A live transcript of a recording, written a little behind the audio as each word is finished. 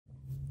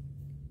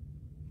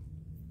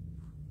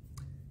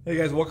Hey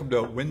guys, welcome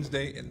to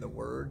Wednesday in the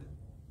Word.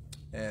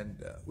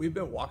 And we've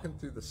been walking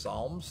through the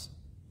Psalms,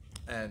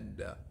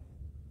 and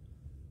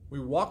we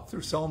walked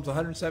through Psalms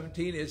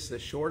 117. It's the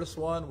shortest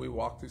one. We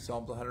walked through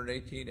Psalms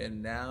 118, and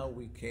now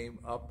we came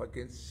up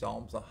against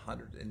Psalms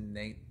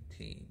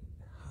 119.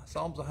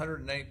 Psalms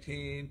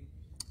 119,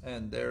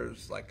 and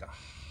there's like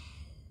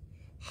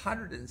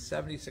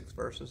 176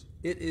 verses.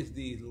 It is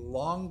the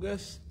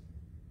longest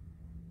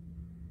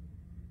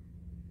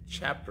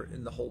chapter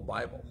in the whole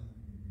Bible.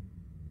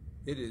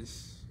 It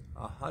is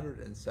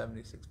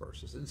 176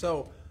 verses. And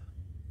so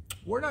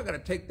we're not going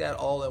to take that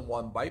all in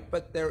one bite,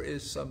 but there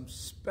is some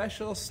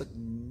special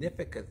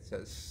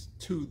significance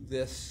to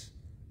this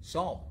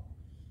psalm.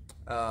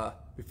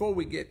 Before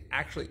we get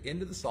actually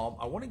into the psalm,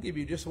 I want to give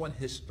you just one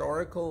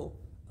historical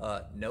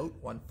note,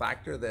 one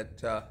factor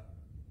that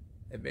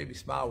it made me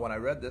smile when I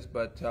read this,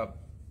 but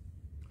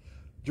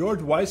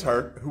George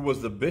Wishart, who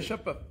was the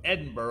Bishop of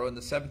Edinburgh in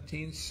the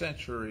 17th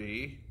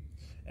century,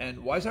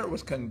 and Wishart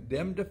was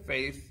condemned to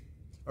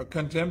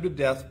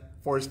death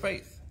for his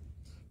faith.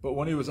 But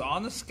when he was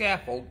on the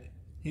scaffold,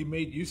 he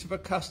made use of a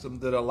custom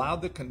that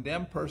allowed the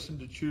condemned person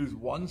to choose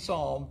one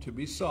psalm to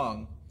be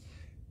sung,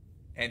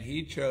 and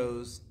he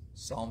chose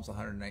Psalms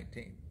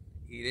 119.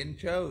 He didn't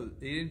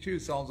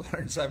choose Psalms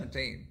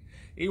 117.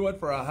 He went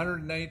for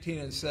 119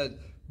 and said,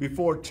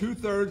 before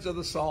 2/3 of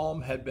the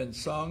psalm had been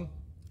sung,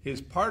 his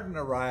pardon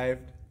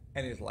arrived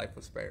and his life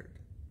was spared.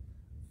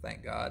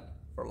 Thank God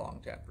for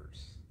long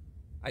chapters.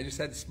 I just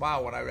had to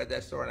smile when I read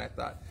that story, and I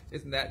thought,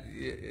 isn't that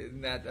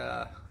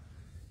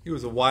he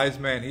was a wise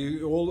man.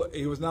 He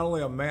was not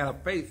only a man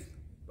of faith,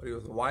 but he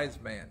was a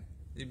wise man.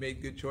 He made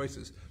good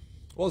choices.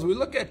 Well, as we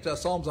look at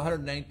Psalms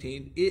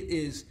 119, it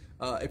is,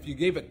 if you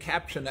gave a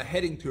caption, a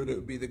heading to it, it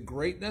would be the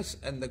greatness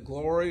and the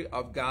glory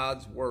of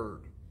God's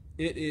Word.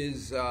 It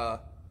is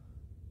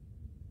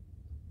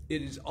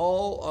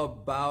all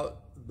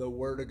about the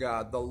Word of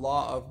God, the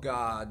law of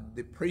God,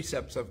 the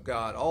precepts of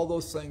God. All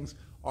those things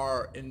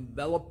are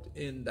enveloped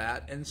in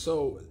that, and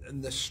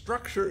the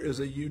structure is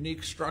a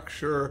unique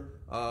structure.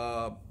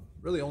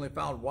 Really only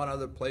found one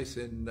other place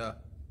in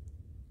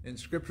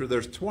Scripture.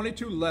 There's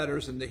 22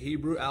 letters in the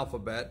Hebrew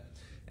alphabet,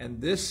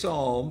 and this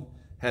psalm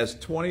has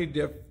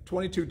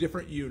 22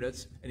 different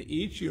units, and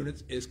each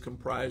unit is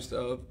comprised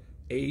of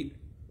 8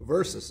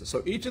 verses.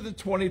 So each of the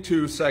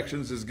 22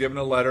 sections is given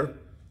a letter.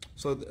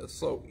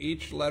 So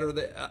each letter of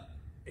the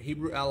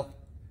Hebrew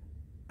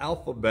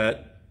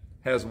alphabet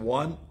has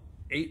one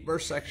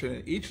 8-verse section,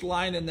 and each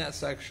line in that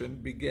section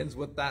begins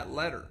with that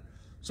letter.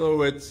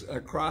 So it's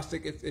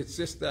acrostic. It's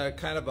just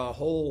kind of a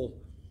whole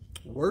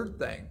word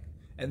thing,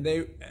 and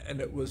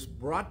it was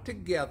brought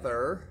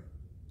together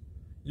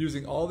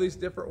using all these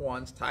different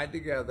ones tied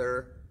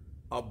together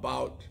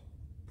about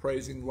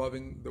praising,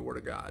 loving the Word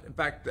of God. In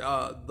fact,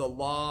 the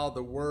law,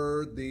 the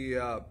Word,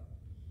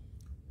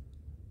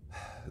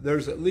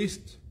 there's at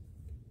least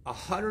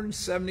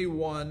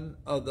 171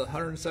 of the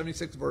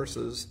 176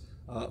 verses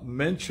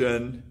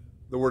mention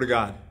the Word of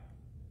God.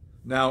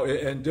 Now,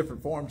 in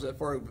different forms.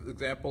 For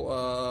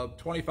example,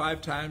 25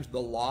 times the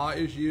law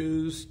is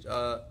used.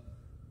 The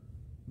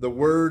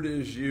Word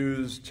is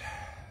used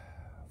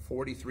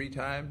 43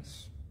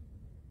 times.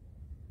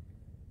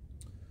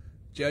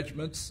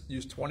 Judgments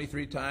used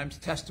 23 times.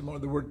 Testimony,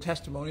 the word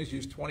testimony is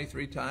used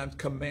 23 times.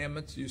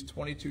 Commandments used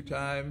 22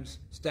 times.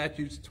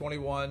 Statutes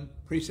 21.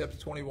 Precepts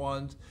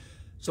 21.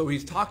 So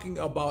he's talking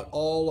about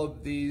all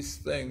of these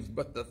things.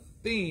 But the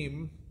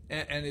theme,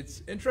 and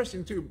it's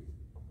interesting too,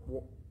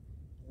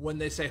 when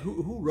they say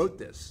who wrote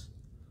this,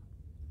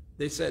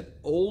 they said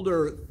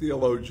older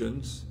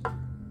theologians,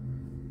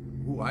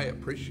 who I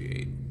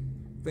appreciate,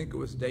 think it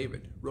was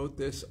David, wrote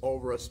this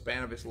over a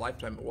span of his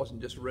lifetime. It wasn't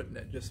just written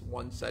at just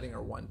one setting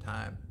or one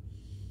time.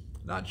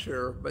 Not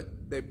sure,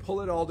 but they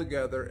pull it all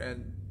together,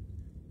 and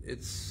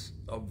it's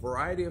a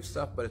variety of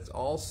stuff, but it's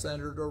all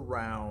centered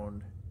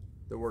around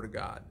the Word of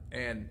God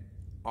and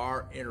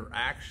our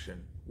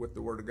interaction with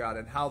the Word of God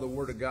and how the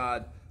Word of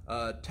God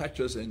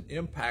touches and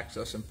impacts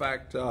us. In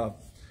fact,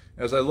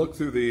 as I look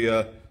through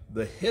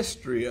the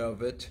history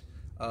of it,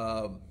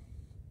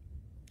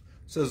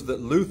 says that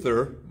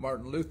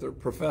Martin Luther,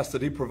 professed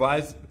that he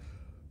prized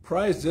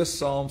this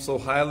psalm so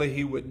highly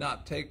he would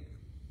not take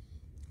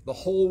the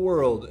whole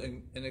world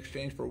in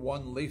exchange for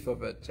one leaf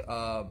of it.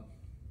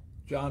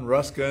 John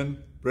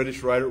Ruskin,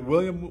 British writer,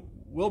 William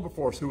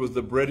Wilberforce, who was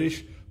the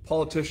British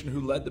politician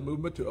who led the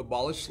movement to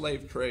abolish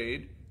slave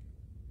trade,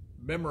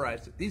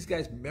 memorized it. These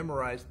guys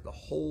memorized the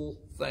whole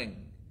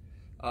thing.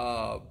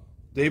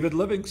 David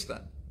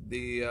Livingstone,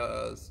 the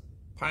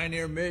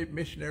pioneer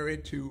missionary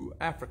to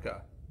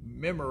Africa,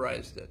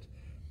 memorized it.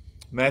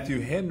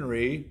 Matthew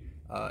Henry,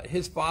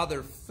 his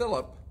father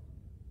Philip,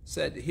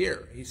 said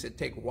here, he said,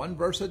 take one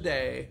verse a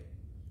day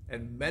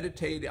and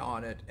meditate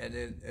on it, and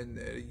in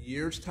a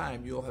year's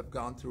time you'll have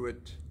gone through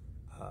it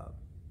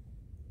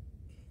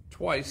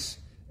twice,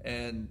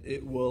 and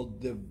it will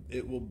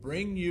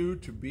bring you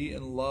to be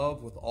in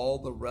love with all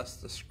the rest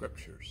of the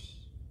Scriptures.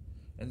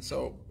 And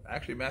so,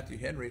 actually, Matthew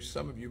Henry,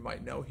 some of you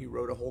might know, he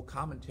wrote a whole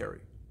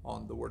commentary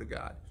on the Word of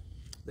God.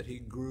 that he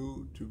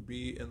grew to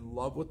be in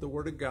love with the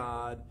Word of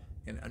God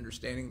and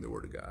understanding the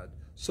Word of God.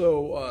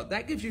 So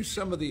that gives you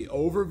some of the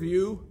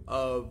overview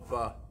of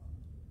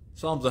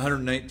Psalms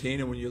 119.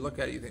 And when you look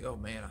at it, you think, oh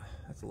man,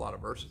 that's a lot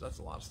of verses. That's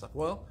a lot of stuff.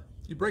 Well,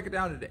 you break it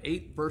down into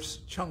 8 verse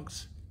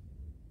chunks,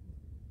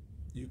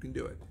 you can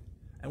do it.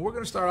 And we're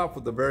going to start off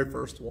with the very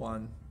first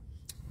one.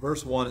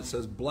 Verse 1, it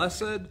says,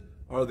 "Blessed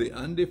are the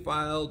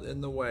undefiled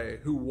in the way,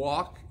 who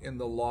walk in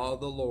the law of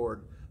the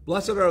Lord.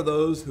 Blessed are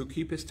those who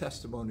keep his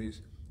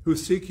testimonies, who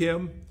seek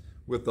him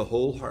with the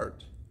whole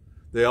heart.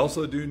 They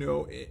also do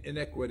no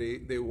iniquity.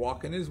 They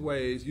walk in his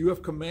ways. You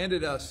have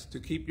commanded us to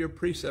keep your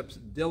precepts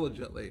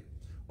diligently.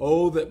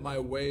 Oh, that my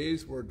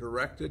ways were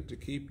directed to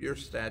keep your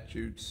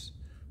statutes.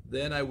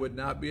 Then I would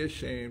not be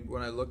ashamed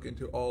when I look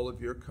into all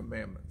of your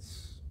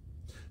commandments."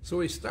 So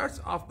he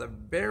starts off the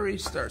very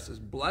start, says,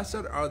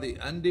 "Blessed are the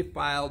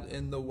undefiled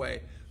in the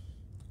way."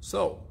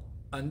 So,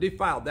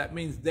 undefiled, that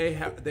means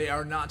they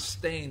are not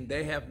stained.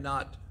 They have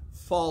not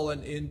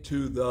fallen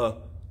into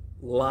the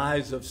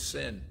lies of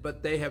sin,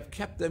 but they have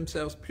kept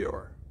themselves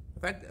pure.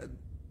 In fact,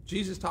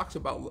 Jesus talks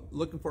about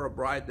looking for a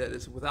bride that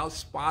is without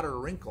spot or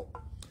wrinkle.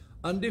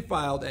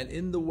 Undefiled and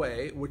in the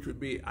way, which would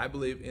be, I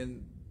believe,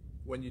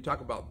 when you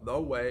talk about the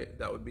way,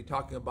 that would be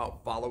talking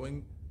about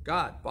following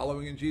God,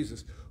 following in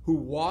Jesus, who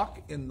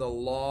walk in the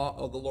law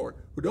of the Lord,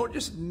 who don't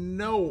just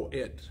know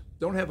it,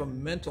 don't have a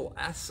mental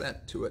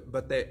assent to it,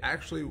 but they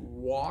actually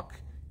walk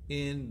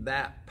in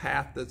that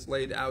path that's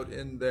laid out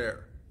in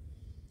there.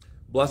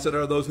 Blessed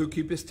are those who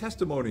keep his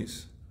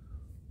testimonies.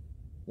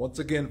 Once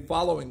again,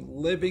 following,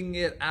 living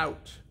it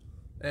out.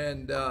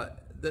 And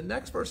the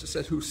next verse, it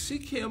says, who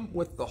seek him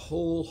with the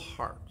whole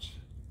heart.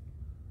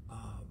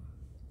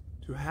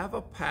 To have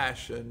a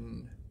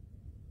passion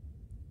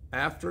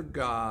after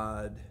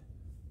God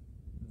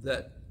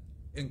that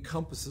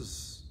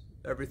encompasses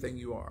everything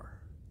you are.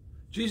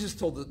 Jesus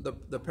told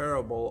the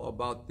parable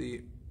about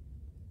the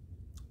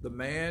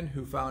man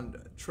who found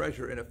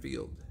treasure in a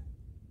field.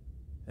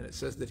 And it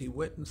says that he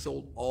went and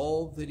sold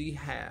all that he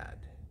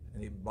had,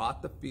 and he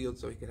bought the field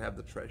so he could have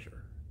the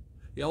treasure.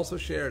 He also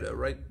shared,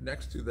 right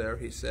next to there,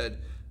 he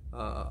said,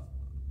 the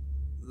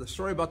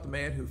story about the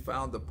man who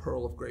found the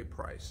pearl of great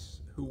price,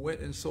 who went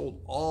and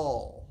sold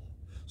all.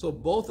 So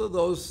both of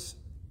those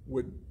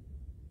would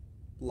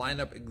line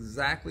up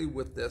exactly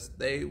with this.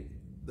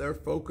 Their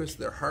focus,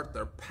 their heart,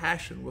 their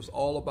passion was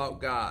all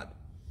about God.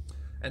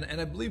 And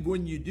I believe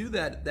when you do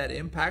that, that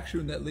impacts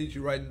you, and that leads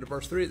you right into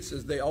verse 3. It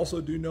says, they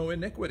also do no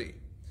iniquity.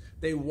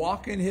 They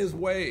walk in his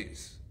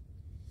ways.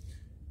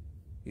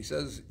 He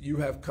says, you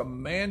have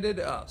commanded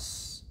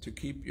us to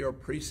keep your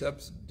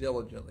precepts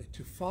diligently,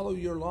 to follow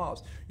your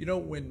laws. You know,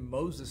 when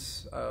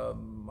Moses, I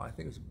think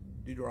it was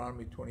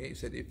Deuteronomy 28,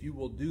 said, if you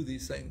will do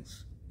these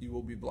things, you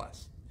will be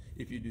blessed.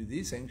 If you do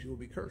these things, you will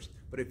be cursed.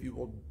 But if you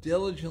will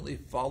diligently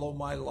follow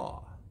my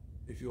law,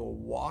 if you will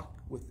walk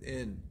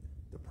within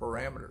the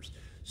parameters.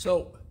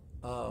 So,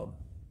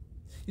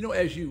 you know,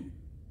 as you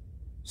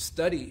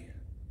study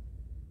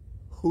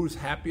who's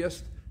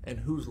happiest and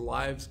whose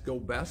lives go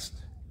best,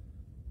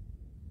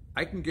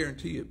 I can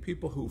guarantee you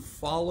people who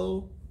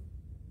follow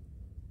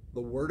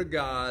the Word of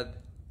God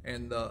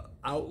and the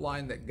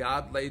outline that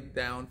God laid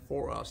down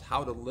for us,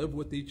 how to live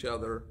with each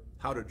other,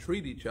 how to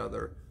treat each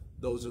other,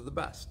 those are the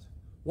best.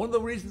 One of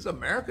the reasons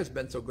America's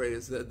been so great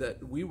is that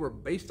we were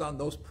based on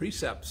those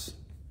precepts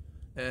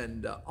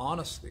and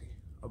honesty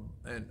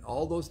and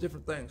all those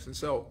different things. And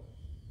so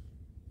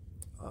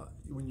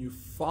when you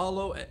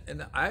follow,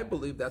 and I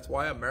believe that's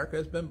why America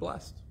has been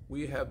blessed.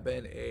 We have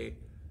been a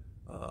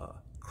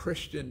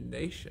Christian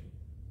nation.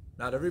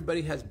 Not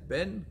everybody has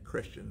been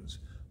Christians,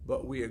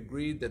 but we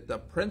agreed that the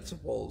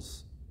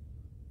principles,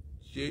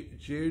 the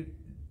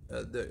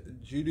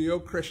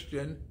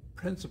Judeo-Christian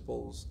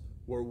principles,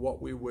 were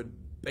what we would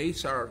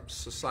base our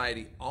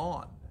society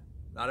on.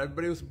 Not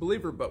everybody was a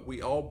believer, but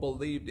we all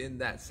believed in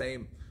that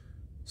same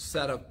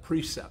set of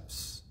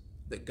precepts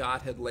that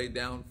God had laid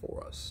down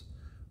for us.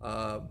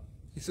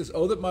 He says,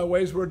 oh, that my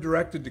ways were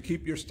directed to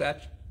keep your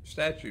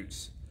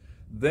statutes.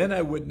 Then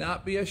I would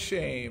not be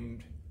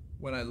ashamed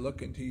when I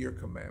look into your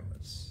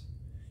commandments.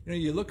 You know,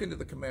 you look into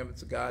the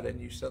commandments of God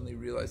and you suddenly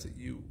realize that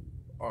you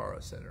are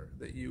a sinner,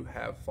 that you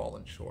have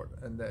fallen short,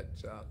 and that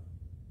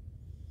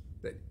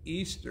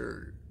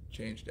Easter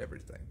changed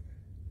everything.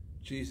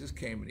 Jesus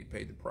came and he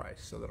paid the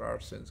price so that our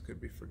sins could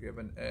be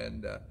forgiven,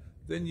 and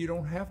then you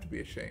don't have to be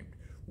ashamed.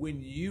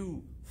 When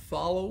you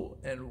follow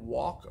and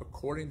walk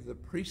according to the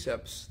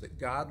precepts that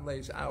God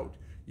lays out,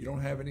 you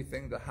don't have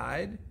anything to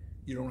hide,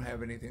 you don't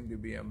have anything to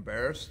be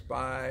embarrassed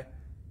by,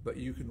 but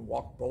you can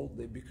walk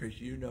boldly because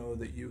you know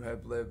that you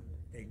have lived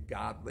a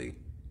godly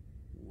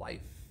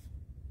life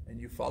and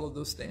you follow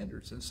those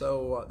standards. And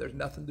so there's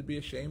nothing to be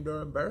ashamed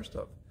or embarrassed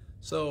of.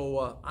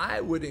 So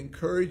I would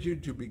encourage you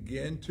to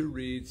begin to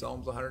read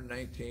Psalms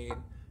 119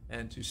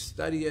 and to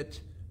study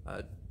it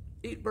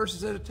 8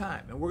 verses at a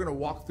time. And we're going to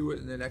walk through it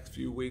in the next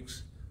few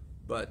weeks.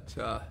 But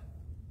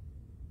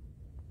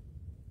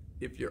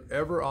if you're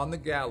ever on the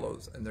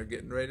gallows and they're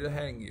getting ready to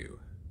hang you,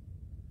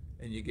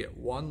 and you get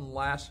one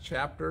last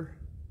chapter,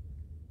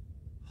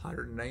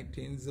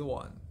 119 is the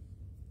one.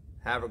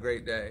 Have a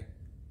great day.